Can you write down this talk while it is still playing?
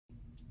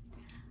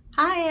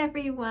Hi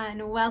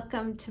everyone,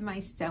 welcome to my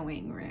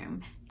sewing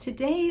room.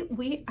 Today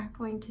we are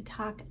going to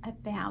talk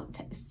about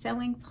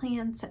sewing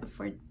plans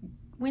for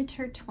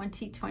winter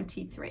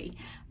 2023.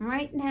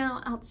 Right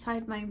now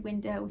outside my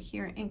window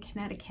here in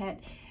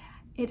Connecticut,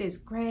 it is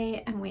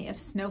gray and we have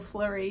snow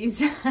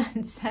flurries,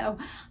 and so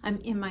I'm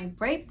in my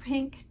bright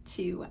pink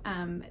to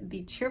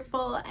be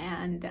cheerful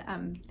and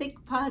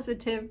think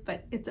positive,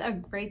 but it's a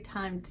great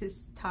time to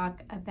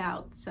talk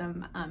about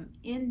some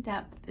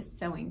in-depth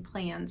sewing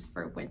plans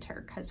for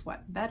winter, because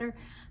what better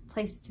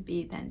place to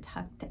be than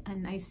tucked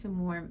and nice and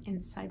warm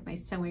inside my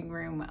sewing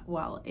room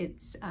while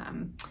it's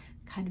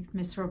kind of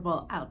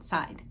miserable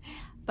outside.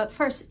 But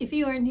first, if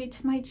you are new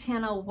to my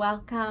channel,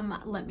 welcome.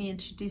 Let me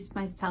introduce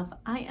myself.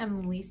 I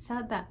am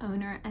Lisa, the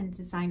owner and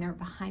designer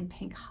behind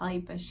Pink Holly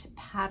Bush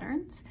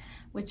Patterns,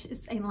 which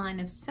is a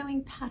line of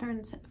sewing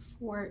patterns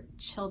for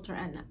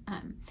children,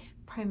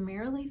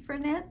 primarily for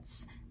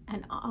knits,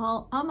 and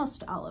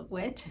almost all of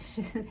which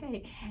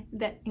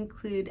that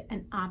include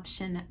an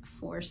option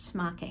for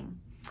smocking.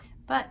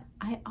 But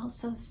I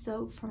also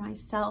sew for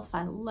myself.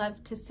 I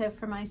love to sew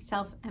for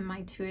myself and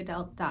my two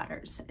adult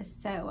daughters.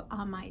 So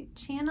on my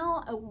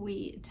channel,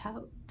 we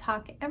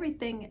talk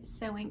everything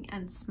sewing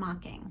and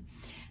smocking.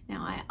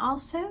 Now, I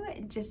also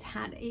just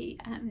had a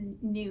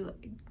new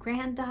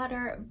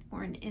granddaughter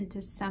born in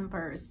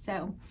December.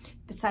 So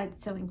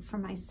besides sewing for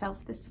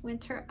myself this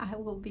winter, I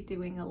will be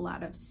doing a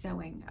lot of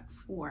sewing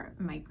for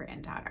my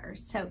granddaughter.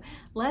 So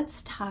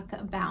let's talk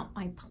about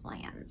my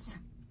plans.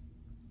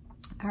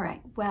 All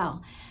right,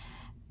 well,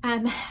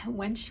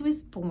 when she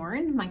was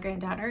born, my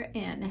granddaughter,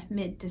 in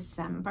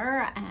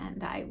mid-December,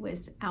 and I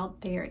was out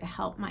there to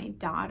help my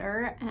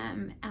daughter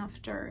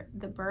after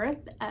the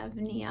birth of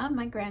Nia,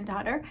 my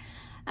granddaughter.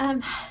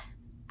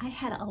 I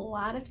had a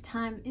lot of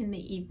time in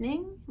the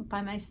evening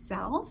by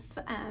myself.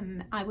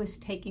 I was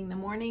taking the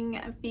morning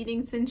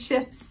feedings and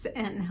shifts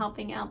and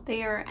helping out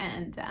there,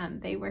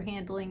 and they were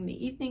handling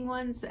the evening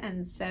ones,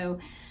 and so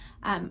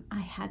I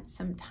had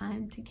some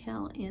time to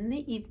kill in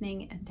the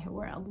evening, and there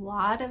were a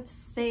lot of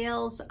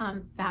sales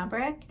on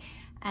fabric,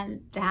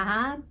 and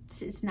that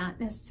is not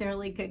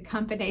necessarily a good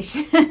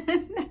combination.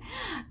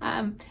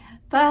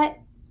 But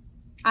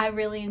I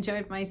really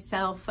enjoyed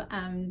myself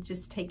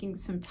just taking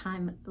some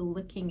time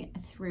looking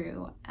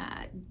through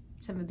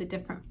some of the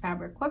different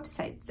fabric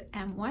websites.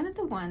 And one of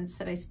the ones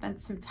that I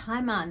spent some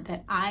time on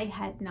that I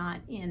had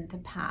not in the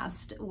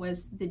past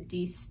was the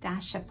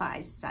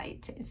Destashify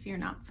site. If you're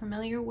not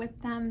familiar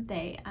with them,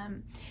 they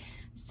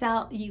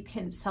you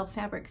can sell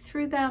fabric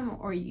through them,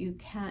 or you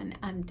can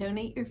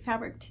donate your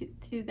fabric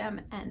to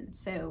them, and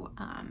so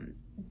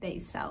they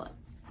sell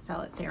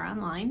it there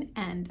online,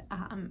 and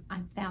I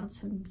found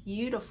some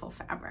beautiful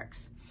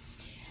fabrics.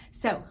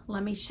 So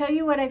let me show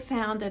you what I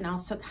found and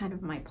also kind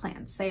of my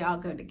plans. They all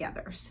go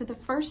together. So the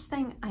first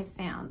thing I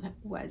found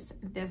was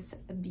this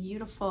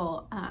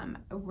beautiful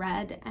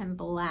red and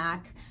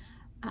black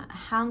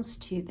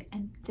houndstooth,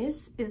 and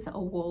this is a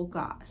wool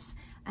gauze.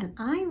 And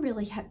I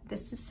really have,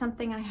 this is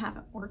something I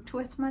haven't worked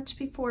with much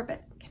before,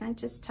 but can I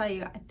just tell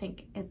you, I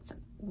think it's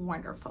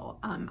wonderful.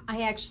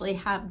 I actually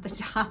have the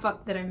top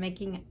up that I'm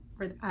making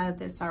for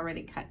this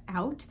already cut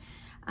out.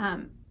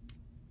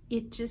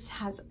 It just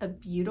has a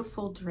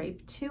beautiful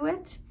drape to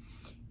it.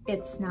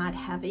 It's not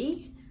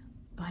heavy,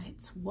 but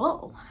it's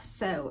wool.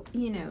 So,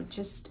 you know,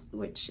 just,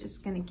 which is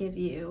gonna give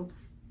you,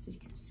 so you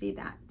can see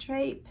that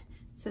drape.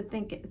 So I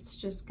think it's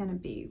just gonna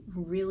be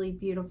really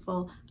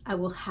beautiful. I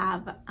will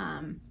have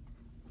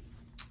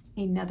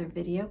another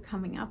video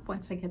coming up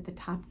once I get the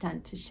top done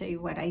to show you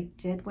what I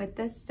did with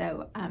this.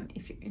 So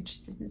if you're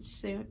interested in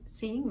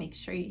seeing, make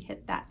sure you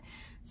hit that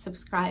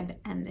subscribe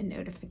and the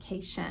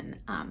notification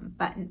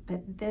button.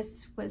 But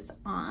this was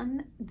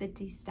on the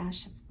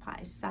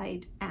Destashify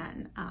site,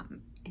 and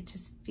it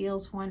just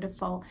feels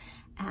wonderful,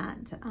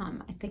 and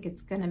I think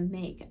it's gonna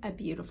make a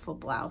beautiful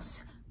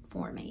blouse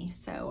for me.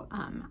 So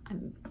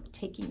I'm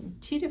taking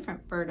two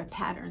different Burda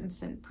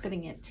patterns and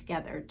putting it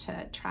together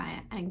to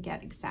try and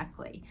get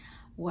exactly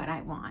what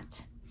I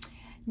want.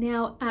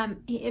 Now,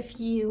 if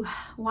you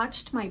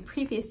watched my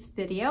previous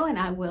video, and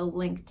I will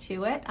link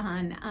to it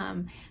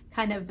on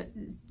kind of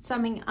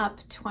summing up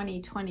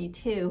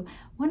 2022,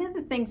 one of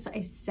the things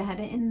I said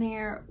in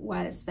there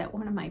was that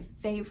one of my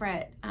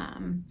favorite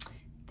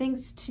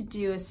things to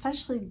do,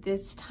 especially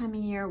this time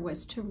of year,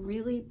 was to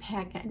really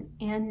pick an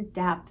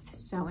in-depth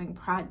sewing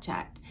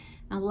project.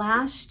 Now,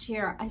 last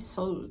year I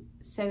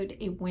sewed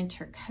a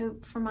winter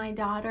coat for my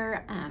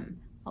daughter.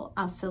 I'll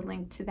also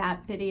link to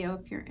that video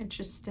if you're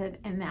interested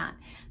in that.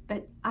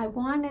 But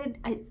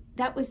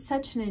that was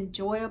such an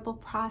enjoyable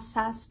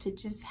process to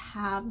just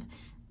have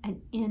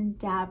an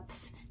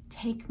in-depth,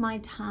 take my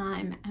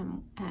time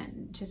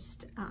and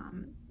just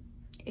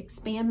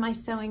expand my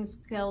sewing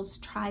skills,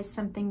 try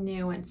something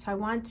new. And so I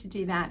want to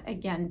do that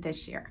again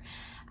this year.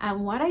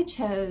 And what I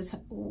chose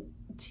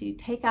to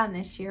take on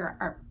this year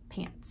are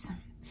pants.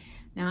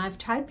 Now, I've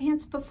tried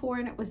pants before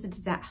and it was a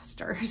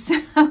disaster,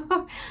 so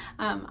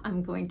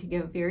I'm going to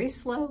go very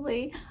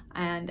slowly,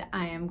 and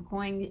I am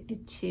going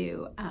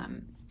to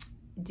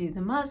do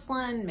the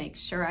muslin, make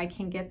sure I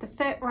can get the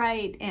fit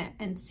right,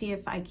 and see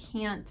if I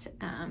can't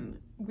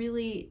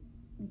really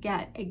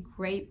get a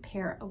great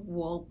pair of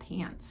wool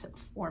pants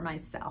for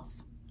myself.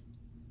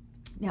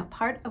 Now,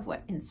 part of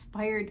what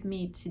inspired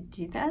me to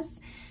do this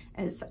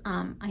is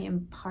I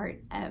am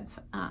part of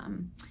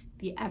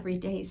the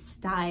Everyday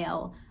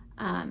Style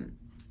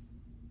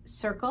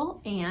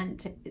circle,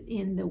 and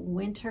in the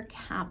winter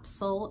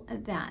capsule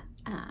that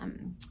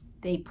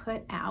they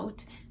put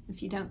out.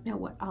 If you don't know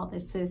what all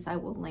this is, I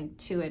will link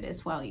to it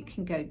as well. You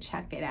can go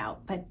check it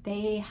out. But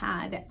they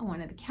had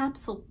one of the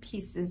capsule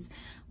pieces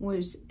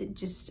was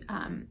just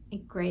a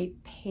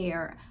great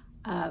pair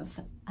of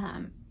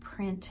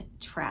print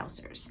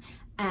trousers.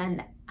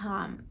 And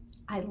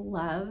I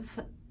love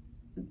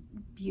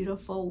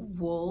beautiful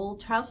wool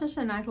trousers,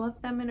 and I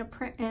love them in a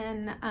print,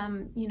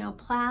 you know,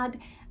 plaid,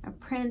 a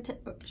print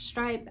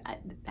stripe.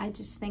 I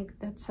just think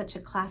that's such a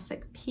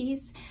classic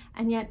piece,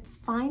 and yet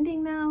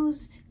finding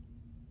those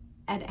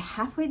at a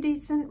halfway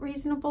decent,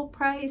 reasonable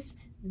price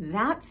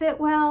that fit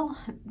well,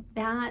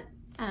 that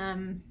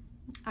I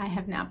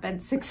have not been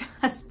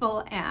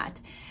successful at.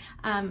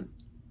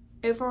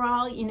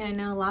 Overall, you know, I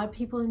know a lot of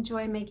people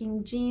enjoy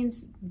making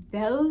jeans.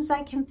 Those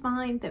I can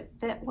find that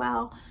fit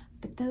well,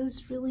 but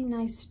those really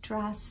nice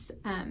dress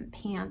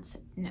pants,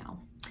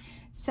 no.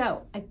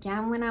 So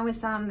again, when I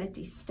was on the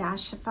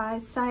Destashify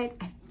site,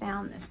 I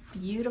found this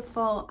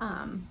beautiful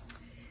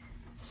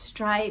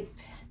stripe.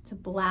 It's a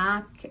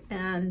black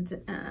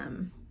and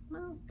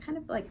well, kind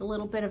of like a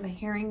little bit of a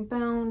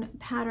herringbone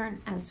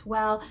pattern as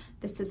well.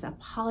 This is a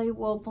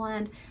polywool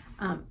blend.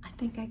 I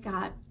think I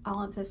got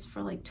all of this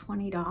for like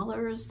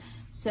 $20.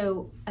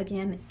 So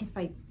again, if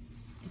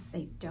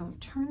they don't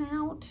turn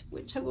out,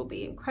 which I will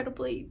be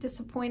incredibly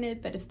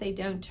disappointed, but if they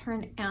don't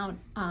turn out,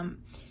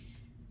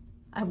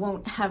 I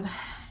won't have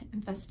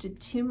invested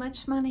too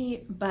much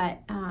money, but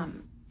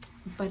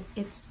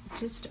it's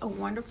just a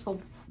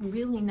wonderful,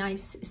 really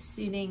nice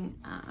suiting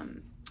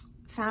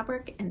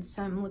fabric, and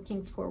so I'm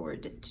looking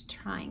forward to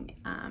trying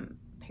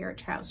pair of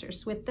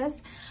trousers with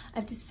this.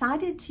 I've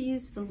decided to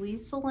use the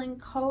Lisa Lynn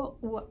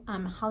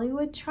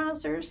Hollywood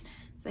trousers,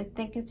 so I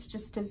think it's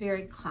just a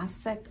very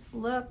classic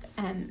look,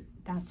 and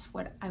that's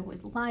what I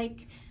would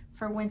like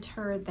for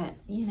winter, that,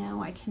 you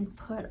know, I can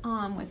put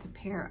on with a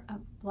pair of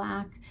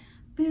black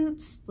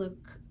boots,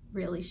 look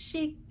really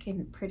chic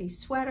and pretty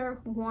sweater,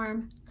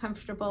 warm,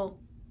 comfortable.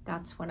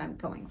 That's what I'm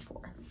going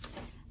for.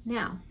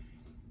 Now,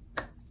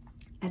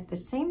 at the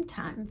same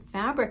time,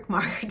 Fabric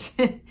Mart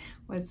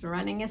was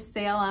running a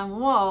sale on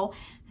wool,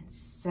 and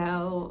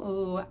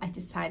so I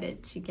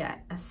decided to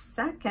get a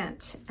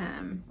second.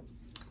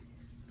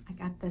 I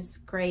got this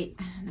great,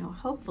 I don't know,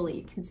 hopefully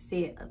you can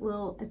see it,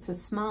 it's a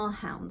small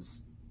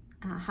houndstooth,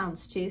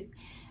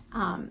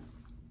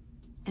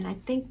 and I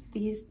think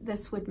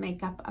this would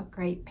make up a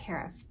great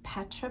pair of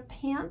Petra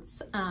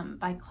pants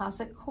by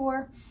Closet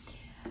Core.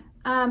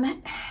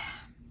 I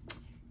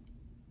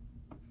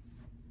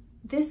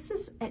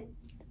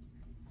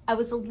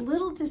was a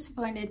little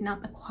disappointed,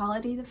 not the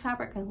quality of the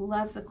fabric. I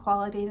love the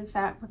quality of the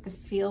fabric. It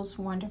feels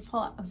wonderful.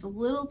 I was a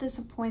little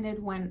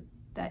disappointed when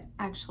the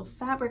actual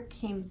fabric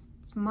came.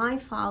 It's my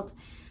fault.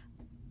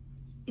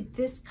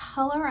 This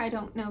color, I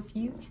don't know if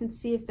you can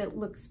see if it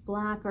looks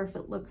black or if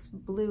it looks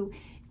blue.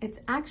 It's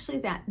actually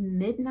that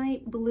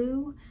midnight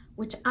blue,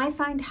 which I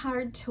find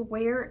hard to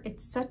wear.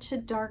 It's such a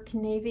dark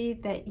navy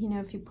that, you know,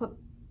 if you put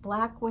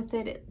black with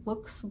it, it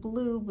looks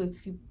blue.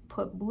 If you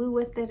put blue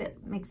with it, it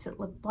makes it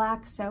look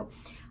black. So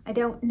I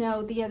don't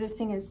know. The other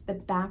thing is the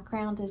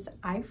background is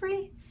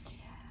ivory,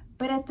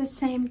 but at the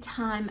same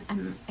time,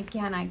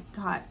 again, I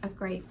got a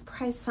great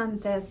price on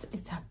this.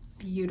 It's a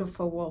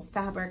beautiful wool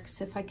fabric.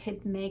 So if I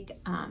could make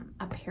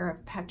a pair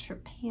of Petra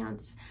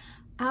pants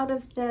out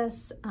of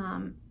this,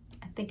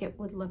 I think it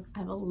would look, I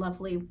have a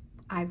lovely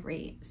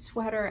ivory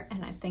sweater,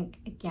 and I think,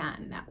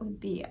 again, that would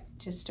be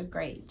just a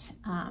great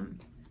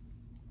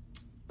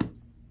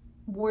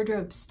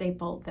wardrobe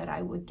staple that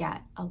I would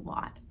get a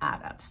lot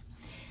out of.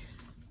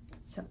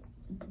 So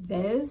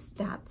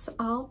that's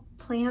all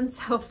plans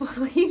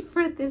hopefully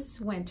for this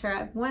winter. I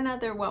have one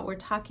other, while we're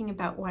talking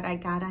about what I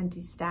got on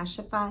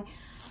Destashify.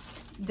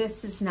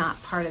 This is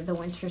not part of the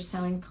winter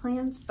sewing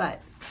plans,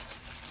 but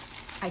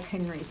I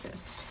couldn't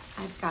resist.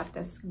 I've got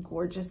this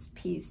gorgeous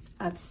piece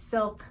of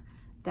silk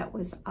that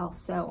was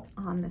also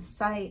on the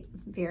site,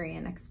 very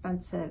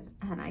inexpensive,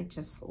 and I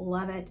just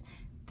love it.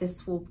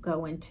 This will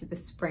go into the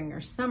spring or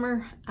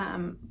summer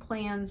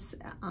plans,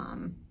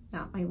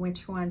 not my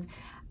winter ones.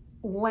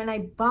 When I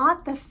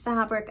bought the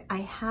fabric, I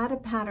had a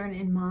pattern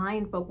in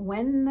mind, but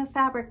when the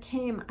fabric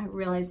came, I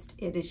realized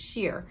it is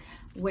sheer,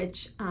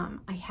 which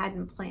I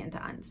hadn't planned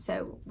on.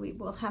 So we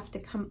will have to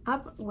come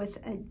up with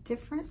a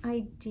different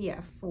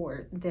idea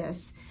for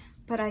this.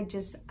 But I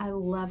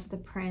love the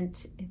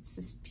print. It's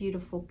this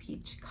beautiful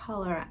peach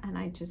color, and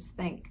I just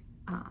think,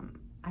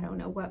 I don't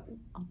know what,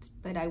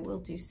 but I will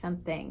do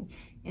something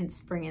in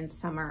spring and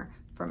summer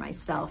for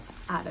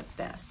myself out of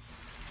this.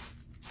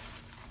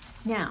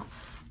 Now,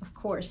 of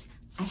course,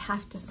 I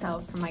have to sew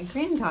for my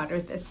granddaughter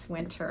this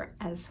winter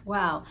as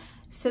well.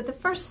 So the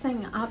first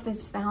thing up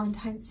is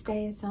Valentine's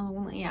Day is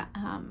only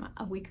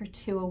a week or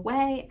two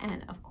away,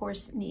 and of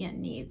course Nia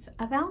needs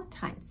a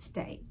Valentine's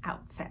Day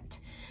outfit.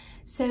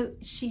 So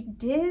she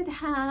did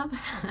have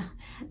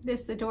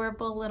this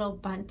adorable little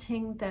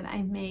bunting that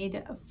I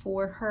made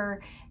for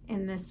her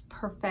in this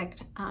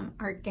perfect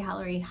art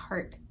gallery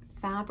heart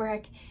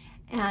fabric,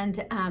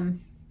 and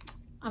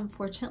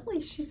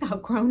unfortunately she's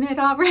outgrown it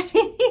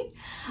already.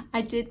 I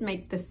did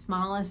make the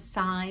smallest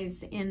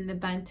size in the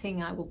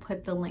bunting. I will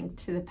put the link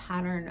to the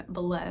pattern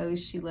below.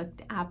 She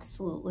looked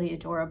absolutely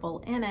adorable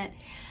in it.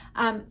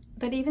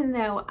 But even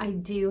though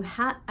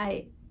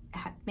I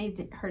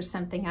made her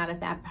something out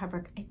of that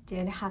fabric, I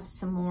did have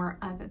some more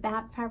of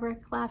that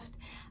fabric left,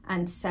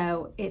 and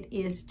so it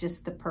is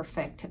just the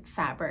perfect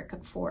fabric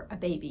for a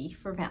baby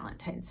for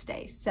Valentine's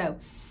Day. So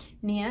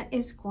Nia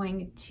is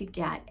going to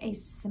get a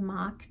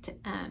smocked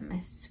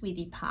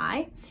Sweetie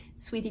Pie.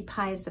 Sweetie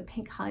Pie is a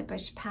pink holly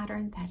bush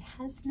pattern that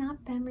has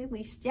not been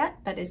released yet,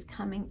 but is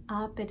coming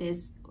up. It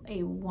is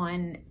a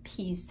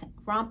one-piece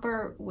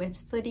romper with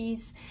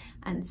footies,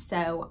 and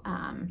so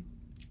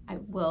I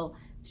will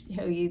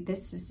show you.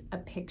 This is a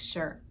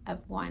picture of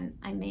one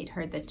I made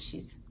her that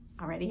she's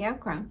already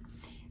outgrown,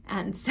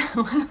 and so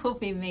I will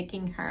be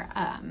making her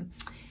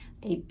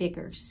a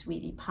bigger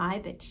Sweetie Pie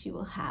that she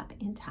will have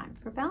in time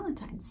for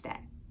Valentine's Day.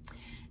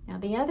 Now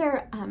the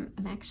other, I'm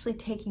actually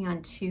taking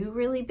on two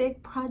really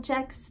big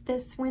projects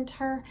this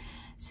winter.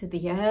 So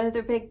the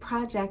other big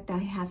project I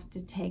have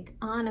to take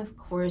on, of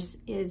course,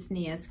 is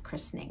Nia's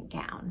christening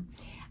gown.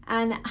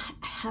 And I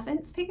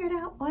haven't figured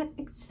out what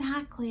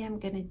exactly I'm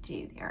gonna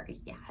do there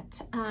yet.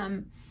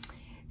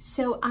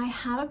 So I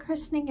have a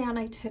christening gown.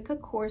 I took a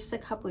course a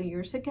couple of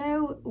years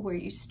ago where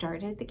you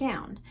started the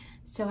gown.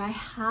 So I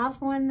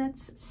have one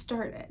that's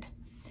started.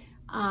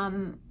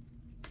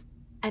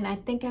 And I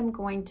think I'm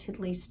going to at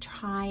least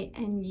try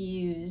and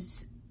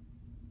use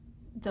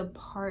the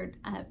part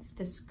of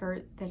the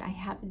skirt that I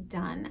have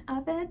done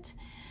of it.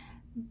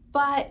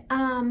 But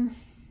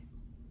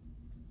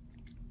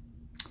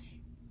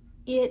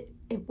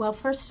well,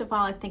 first of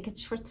all, I think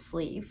it's short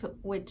sleeve,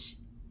 which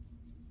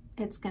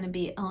it's going to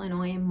be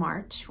Illinois in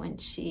March when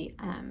she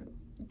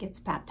gets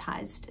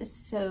baptized.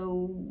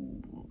 So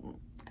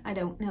I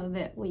don't know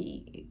that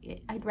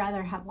I'd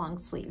rather have long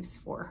sleeves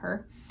for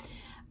her.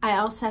 I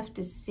also have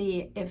to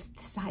see if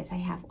the size I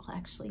have will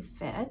actually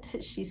fit.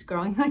 She's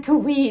growing like a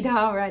weed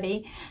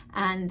already,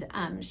 and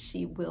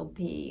she will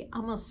be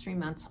almost 3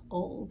 months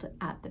old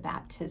at the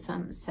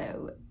baptism.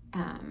 So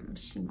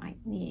she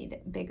might need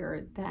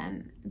bigger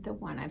than the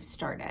one I've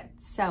started.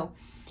 So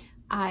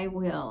I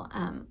will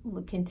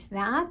look into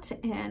that,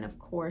 and of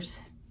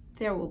course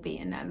there will be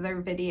another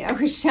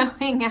video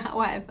showing how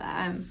I've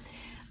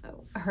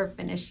her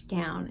finished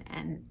gown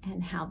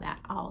and how that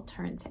all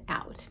turns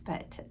out.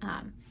 But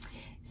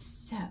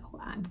so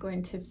I'm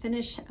going to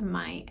finish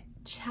my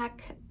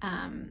check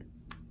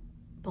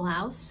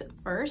blouse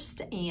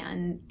first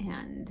and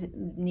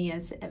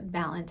Nia's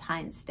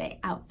Valentine's Day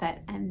outfit,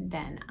 and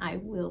then I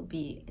will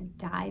be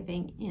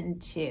diving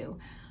into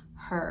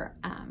her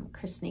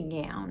christening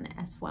gown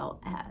as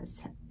well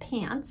as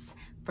pants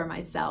for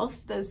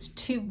myself. Those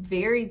two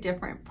very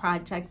different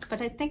projects,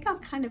 but I think I'll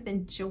kind of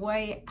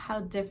enjoy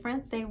how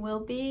different they will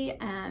be.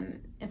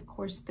 Of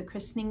course, the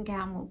christening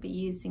gown will be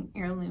using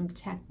heirloom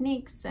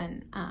techniques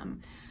and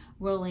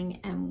rolling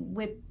and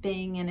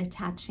whipping and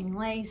attaching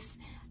lace.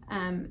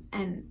 And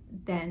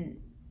then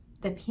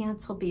the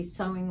pants will be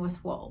sewing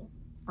with wool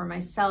for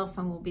myself,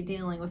 and we'll be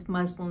dealing with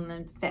muslin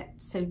and fit.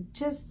 So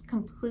just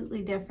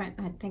completely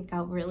different. I think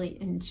I'll really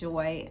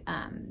enjoy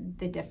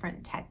the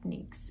different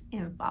techniques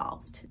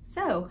involved.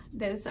 So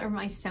those are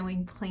my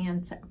sewing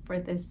plans for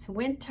this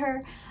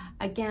winter.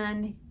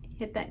 Again,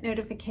 hit that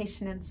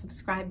notification and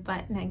subscribe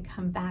button and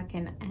come back,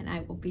 and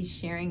I will be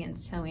sharing and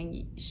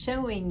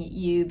showing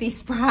you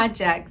these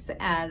projects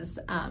as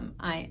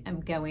I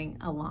am going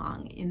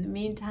along. In the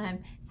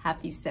meantime,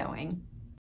 happy sewing.